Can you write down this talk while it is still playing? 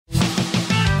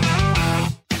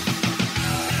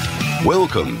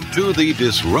Welcome to the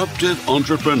Disruptive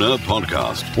Entrepreneur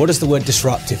Podcast. What does the word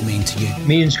disruptive mean to you? It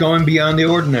means going beyond the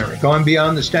ordinary, going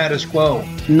beyond the status quo.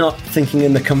 Not thinking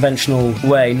in the conventional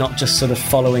way, not just sort of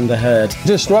following the herd.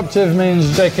 Disruptive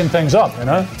means shaking things up, you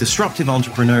know? Disruptive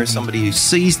entrepreneur is somebody who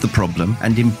sees the problem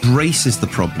and embraces the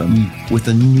problem with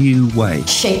a new way.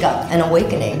 Shake up and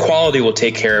awakening. Quality will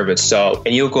take care of itself,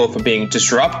 and you'll go from being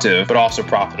disruptive but also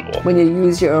profitable. When you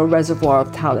use your reservoir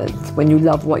of talent, when you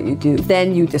love what you do,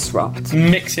 then you disrupt.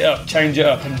 Mix it up, change it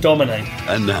up, and dominate.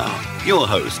 And now, your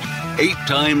host, 8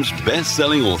 times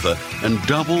best-selling author and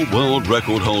double world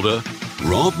record holder,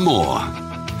 Rob Moore.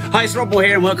 Hi, it's Rob Moore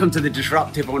here, and welcome to the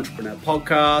Disruptive Entrepreneur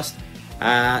Podcast.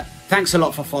 Thanks a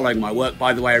lot for following my work,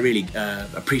 by the way. I really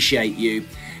appreciate you.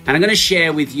 And I'm going to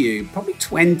share with you probably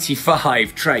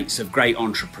 25 traits of great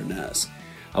entrepreneurs.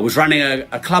 I was running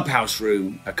a clubhouse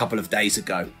room a couple of days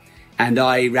ago, and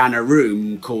I ran a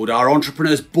room called Are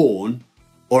Entrepreneurs Born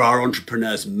or Are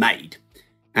Entrepreneurs Made?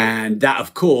 And that,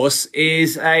 of course,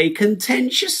 is a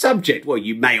contentious subject. Well,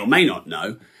 you may or may not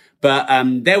know, but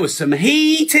there was some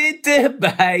heated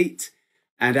debate.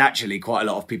 And actually, quite a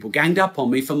lot of people ganged up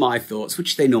on me for my thoughts,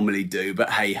 which they normally do. But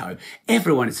hey-ho,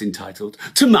 everyone is entitled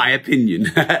to my opinion.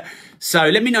 So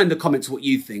let me know in the comments what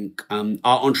you think. Are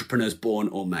entrepreneurs born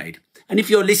or made? And if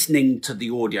you're listening to the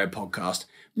audio podcast,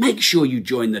 make sure you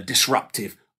join the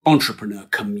Disruptive Entrepreneur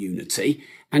community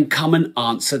and come and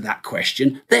answer that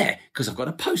question there, because I've got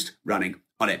a post running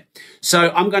on it. So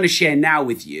I'm going to share now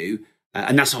with you,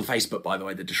 and that's on Facebook, by the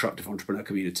way, the Disruptive Entrepreneur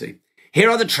community. Here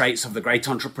are the traits of the great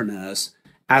entrepreneurs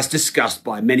as discussed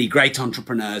by many great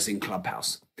entrepreneurs in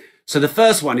Clubhouse. So the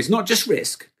first one is not just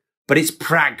risk, but it's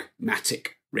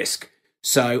pragmatic risk.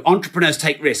 So entrepreneurs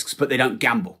take risks, but they don't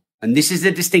gamble. And this is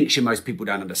a distinction most people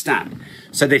don't understand.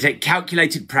 So they take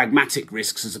calculated pragmatic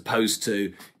risks as opposed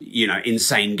to,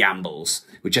 insane gambles,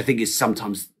 which I think is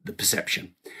sometimes the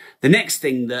perception. The next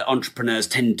thing that entrepreneurs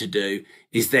tend to do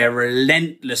is they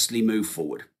relentlessly move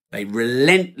forward. They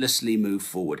relentlessly move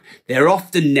forward. They're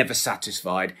often never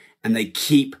satisfied, and they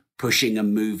keep pushing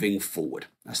and moving forward.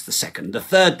 That's the second. The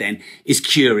third then is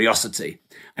curiosity.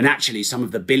 And actually, some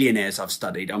of the billionaires I've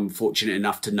studied, I'm fortunate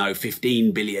enough to know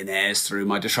 15 billionaires through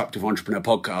my Disruptive Entrepreneur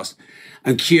podcast.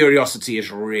 And curiosity is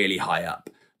really high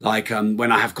up. Like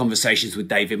when I have conversations with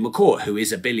David McCourt, who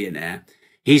is a billionaire,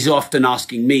 he's often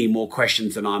asking me more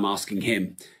questions than I'm asking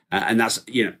him. And that's,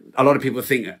 a lot of people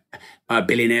think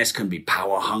billionaires can be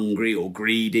power hungry or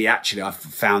greedy. Actually, I've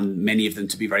found many of them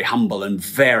to be very humble and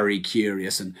very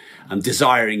curious and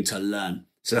desiring to learn.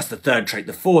 So that's the third trait.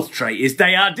 The fourth trait is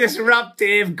they are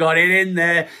disruptive. Got it in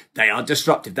there. They are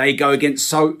disruptive. They go against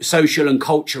social and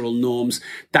cultural norms.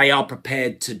 They are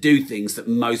prepared to do things that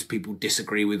most people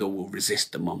disagree with or will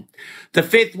resist them on. The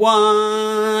fifth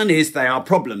one is they are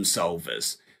problem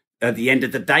solvers. At the end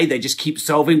of the day, they just keep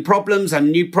solving problems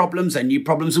and new problems and new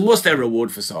problems. And what's their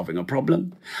reward for solving a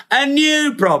problem? A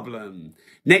new problem.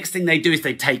 Next thing they do is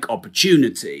they take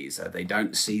opportunities. They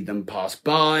don't see them pass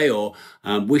by or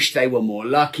wish they were more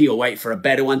lucky or wait for a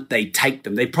better one. They take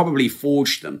them. They probably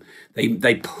forge them.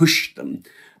 They push them.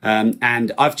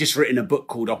 And I've just written a book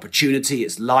called Opportunity.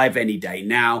 It's live any day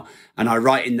now. And I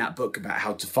write in that book about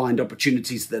how to find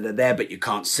opportunities that are there, but you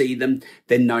can't see them.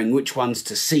 Then knowing which ones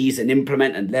to seize and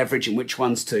implement and leverage and which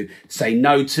ones to say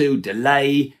no to,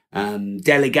 delay,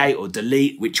 delegate or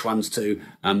delete, which ones to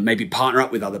maybe partner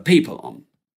up with other people on.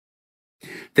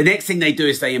 The next thing they do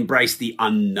is they embrace the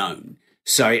unknown.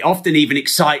 So it often even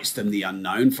excites them, the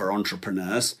unknown, for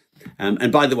entrepreneurs.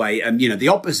 And by the way, the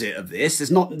opposite of this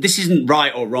isn't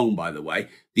right or wrong, by the way.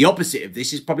 The opposite of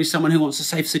this is probably someone who wants a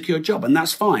safe, secure job, and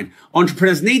that's fine.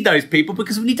 Entrepreneurs need those people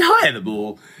because we need to hire them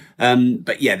all.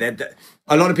 But yeah,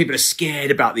 a lot of people are scared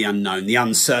about the unknown, the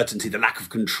uncertainty, the lack of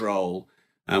control,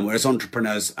 whereas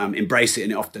entrepreneurs embrace it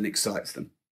and it often excites them.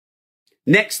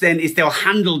 Next then is they'll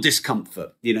handle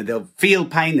discomfort. They'll feel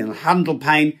pain, they'll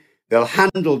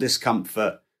handle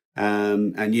discomfort.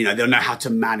 And they'll know how to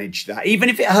manage that, even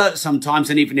if it hurts sometimes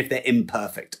and even if they're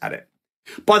imperfect at it.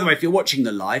 By the way, if you're watching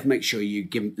the live, make sure you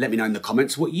let me know in the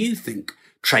comments what you think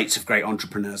traits of great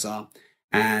entrepreneurs are.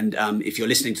 And if you're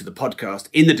listening to the podcast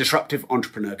in the Disruptive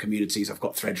Entrepreneur communities, I've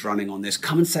got threads running on this.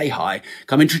 Come and say hi,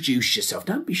 come introduce yourself.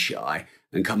 Don't be shy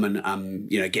and come and,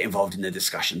 get involved in the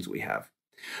discussions we have.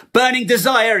 Burning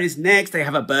desire is next. They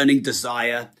have a burning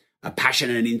desire, a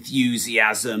passion and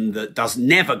enthusiasm that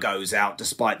never goes out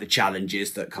despite the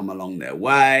challenges that come along their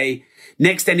way.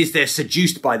 Next then is they're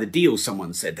seduced by the deal,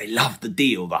 someone said. They love the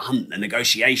deal, the hunt, the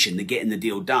negotiation, the getting the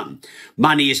deal done.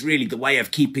 Money is really the way of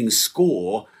keeping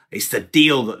score. It's the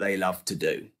deal that they love to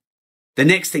do. The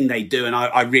next thing they do, and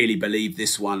I really believe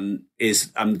this one,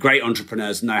 is great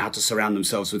entrepreneurs know how to surround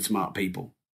themselves with smart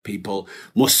people. People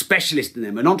more specialist than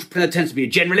them. An entrepreneur tends to be a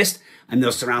generalist, and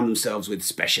they'll surround themselves with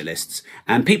specialists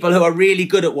and people who are really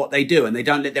good at what they do, and they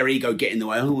don't let their ego get in the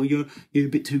way. Oh, you're a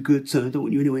bit too good, so I don't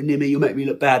want you anywhere near me. You'll make me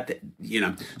look bad.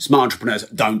 Smart entrepreneurs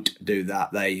don't do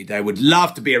that. They would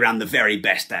love to be around the very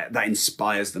best. That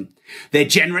inspires them. They're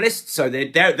generalists, so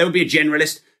there will be a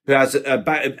generalist who has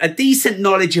a decent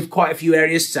knowledge of quite a few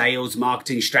areas: sales,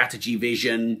 marketing, strategy,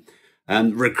 vision,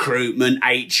 recruitment,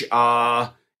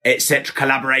 HR, etc.,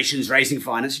 collaborations, raising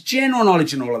finance, general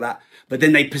knowledge and all of that. But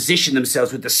then they position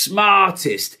themselves with the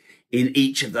smartest in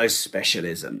each of those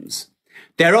specialisms.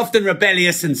 They're often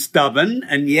rebellious and stubborn.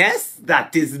 And yes,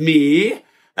 that is me.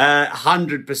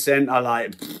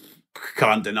 100%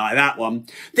 can't deny that one.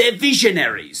 They're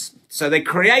visionaries. So they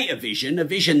create a vision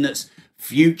that's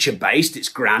future-based, it's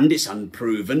grand, it's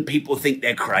unproven. People think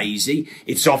they're crazy.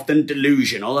 It's often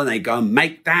delusional, and they go and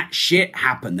make that shit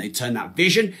happen. They turn that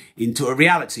vision into a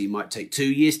reality. It might take 2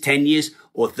 years, 10 years,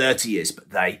 or 30 years, but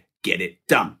they get it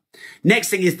done. Next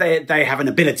thing is they have an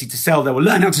ability to sell. They will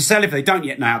learn how to sell if they don't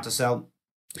yet know how to sell.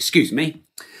 Excuse me.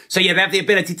 So yeah, they have the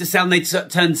ability to sell, and they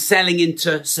turn selling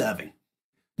into serving.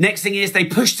 Next thing is they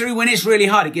push through when it's really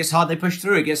hard. It gets hard, they push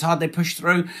through. It gets hard, they push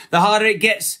through. The harder it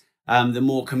gets, the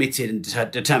more committed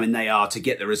and determined they are to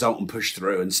get the result and push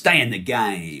through and stay in the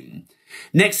game.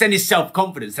 Next then is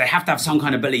self-confidence. They have to have some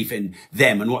kind of belief in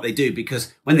them and what they do,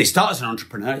 because when they start as an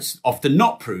entrepreneur, it's often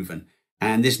not proven.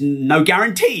 And there's no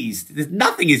guarantees.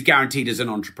 Nothing is guaranteed as an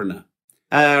entrepreneur.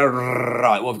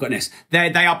 Right, what have we got next?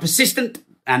 They are persistent,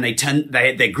 and they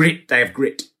have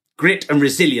grit and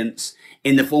resilience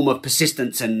in the form of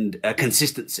persistence and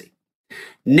consistency.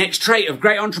 Next trait of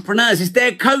great entrepreneurs is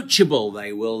they're coachable.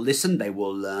 They will listen, they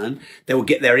will learn, they will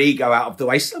get their ego out of the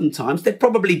way. Sometimes they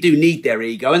probably do need their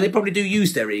ego, and they probably do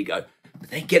use their ego, but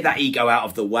they get that ego out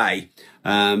of the way.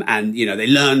 And they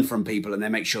learn from people, and they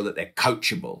make sure that they're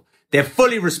coachable. They're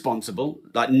fully responsible.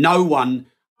 Like, no one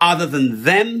other than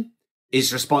them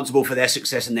is responsible for their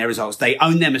success and their results. They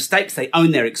own their mistakes. They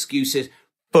own their excuses.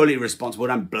 Fully responsible.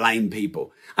 Don't blame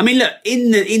people. I mean, look,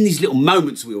 in these little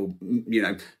moments, we all,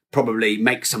 probably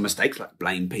make some mistakes, like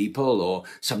blame people, or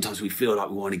sometimes we feel like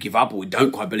we want to give up, or we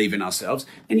don't quite believe in ourselves.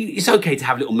 And it's okay to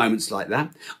have little moments like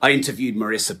that. I interviewed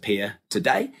Marissa Peer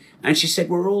today, and she said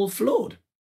we're all flawed.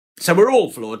 So we're all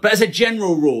flawed, but as a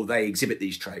general rule, they exhibit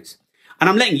these traits. And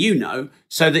I'm letting you know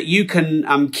so that you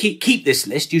can keep this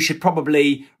list. You should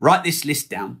probably write this list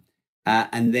down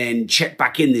and then check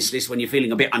back in this list when you're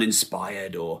feeling a bit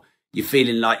uninspired, or you're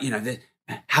feeling like,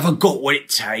 have I got what it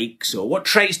takes, or what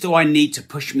traits do I need to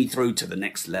push me through to the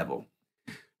next level?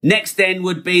 Next then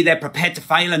would be they're prepared to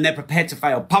fail, and they're prepared to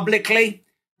fail publicly.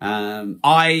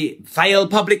 I fail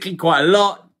publicly quite a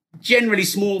lot, generally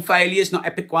small failures, not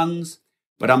epic ones,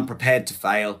 but I'm prepared to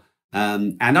fail.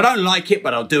 And I don't like it,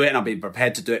 but I'll do it, and I'll be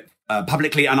prepared to do it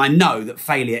publicly. And I know that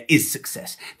failure is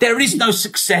success. There is no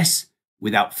success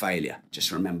without failure.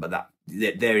 Just remember that.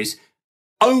 There is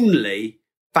only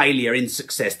failure in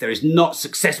success. There is not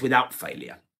success without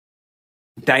failure.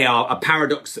 They are a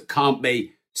paradox that can't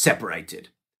be separated.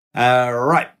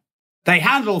 Right. They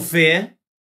handle fear.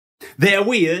 They're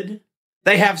weird.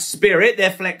 They have spirit.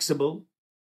 They're flexible.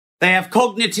 They have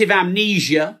cognitive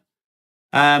amnesia.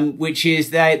 Which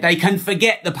is they can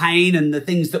forget the pain and the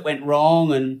things that went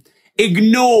wrong, and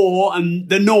ignore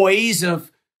the noise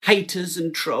of haters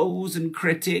and trolls and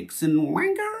critics and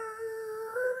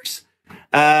wankers.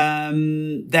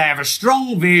 They have a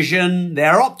strong vision.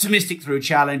 They're optimistic through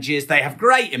challenges. They have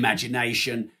great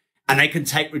imagination, and they can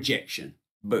take rejection.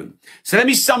 Boom. So let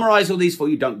me summarize all these for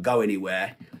you. Don't go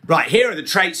anywhere. Right. Here are the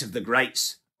traits of the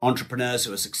greats, entrepreneurs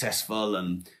who are successful,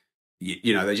 and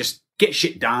they just get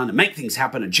shit done and make things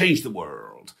happen and change the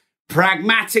world.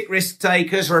 Pragmatic risk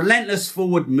takers, relentless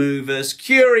forward movers,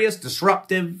 curious,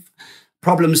 disruptive,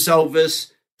 problem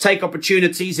solvers, take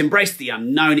opportunities, embrace the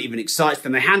unknown, it even excites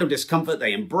them. They handle discomfort,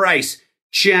 they embrace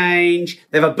change.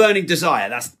 They have a burning desire,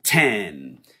 that's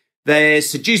 10. They're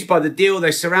seduced by the deal, they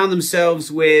surround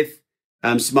themselves with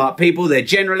smart people. They're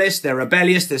generalists, they're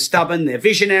rebellious, they're stubborn, they're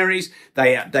visionaries.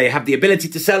 They have the ability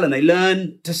to sell, and they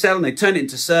learn to sell, and they turn it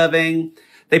into serving.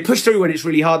 They push through when it's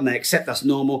really hard, and they accept that's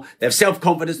normal. They have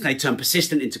self-confidence, and they turn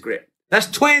persistent into grit. That's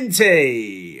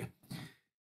 20.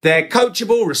 They're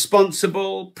coachable,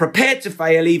 responsible, prepared to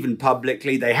fail even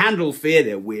publicly. They handle fear,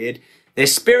 they're weird. They're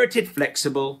spirited,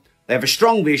 flexible. They have a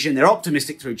strong vision. They're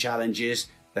optimistic through challenges.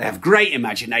 They have great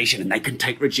imagination, and they can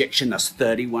take rejection. That's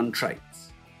 31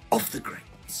 traits of the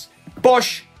greats.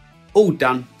 Bosh, all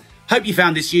done. Hope you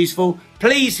found this useful.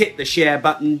 Please hit the share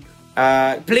button.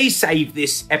 Please save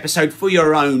this episode for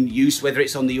your own use, whether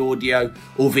it's on the audio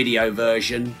or video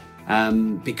version,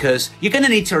 because you're going to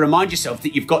need to remind yourself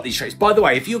that you've got these traits. By the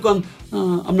way, if you've gone,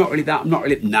 oh, I'm not really that,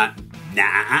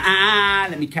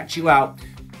 let me catch you out.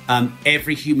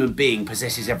 Every human being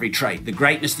possesses every trait. The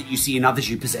greatness that you see in others,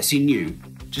 you possess in you.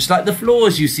 Just like the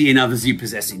flaws you see in others, you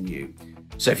possess in you.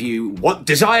 So if you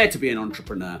desire to be an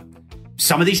entrepreneur,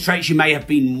 some of these traits you may have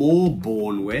been more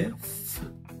born with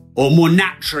or more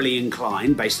naturally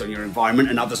inclined based on your environment,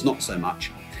 and others not so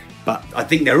much. But I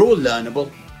think they're all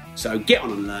learnable. So get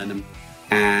on and learn them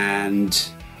and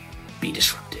be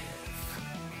disruptive.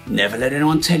 Never let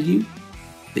anyone tell you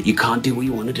that you can't do what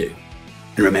you want to do.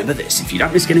 And remember this, if you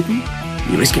don't risk anything,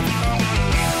 you risk everything.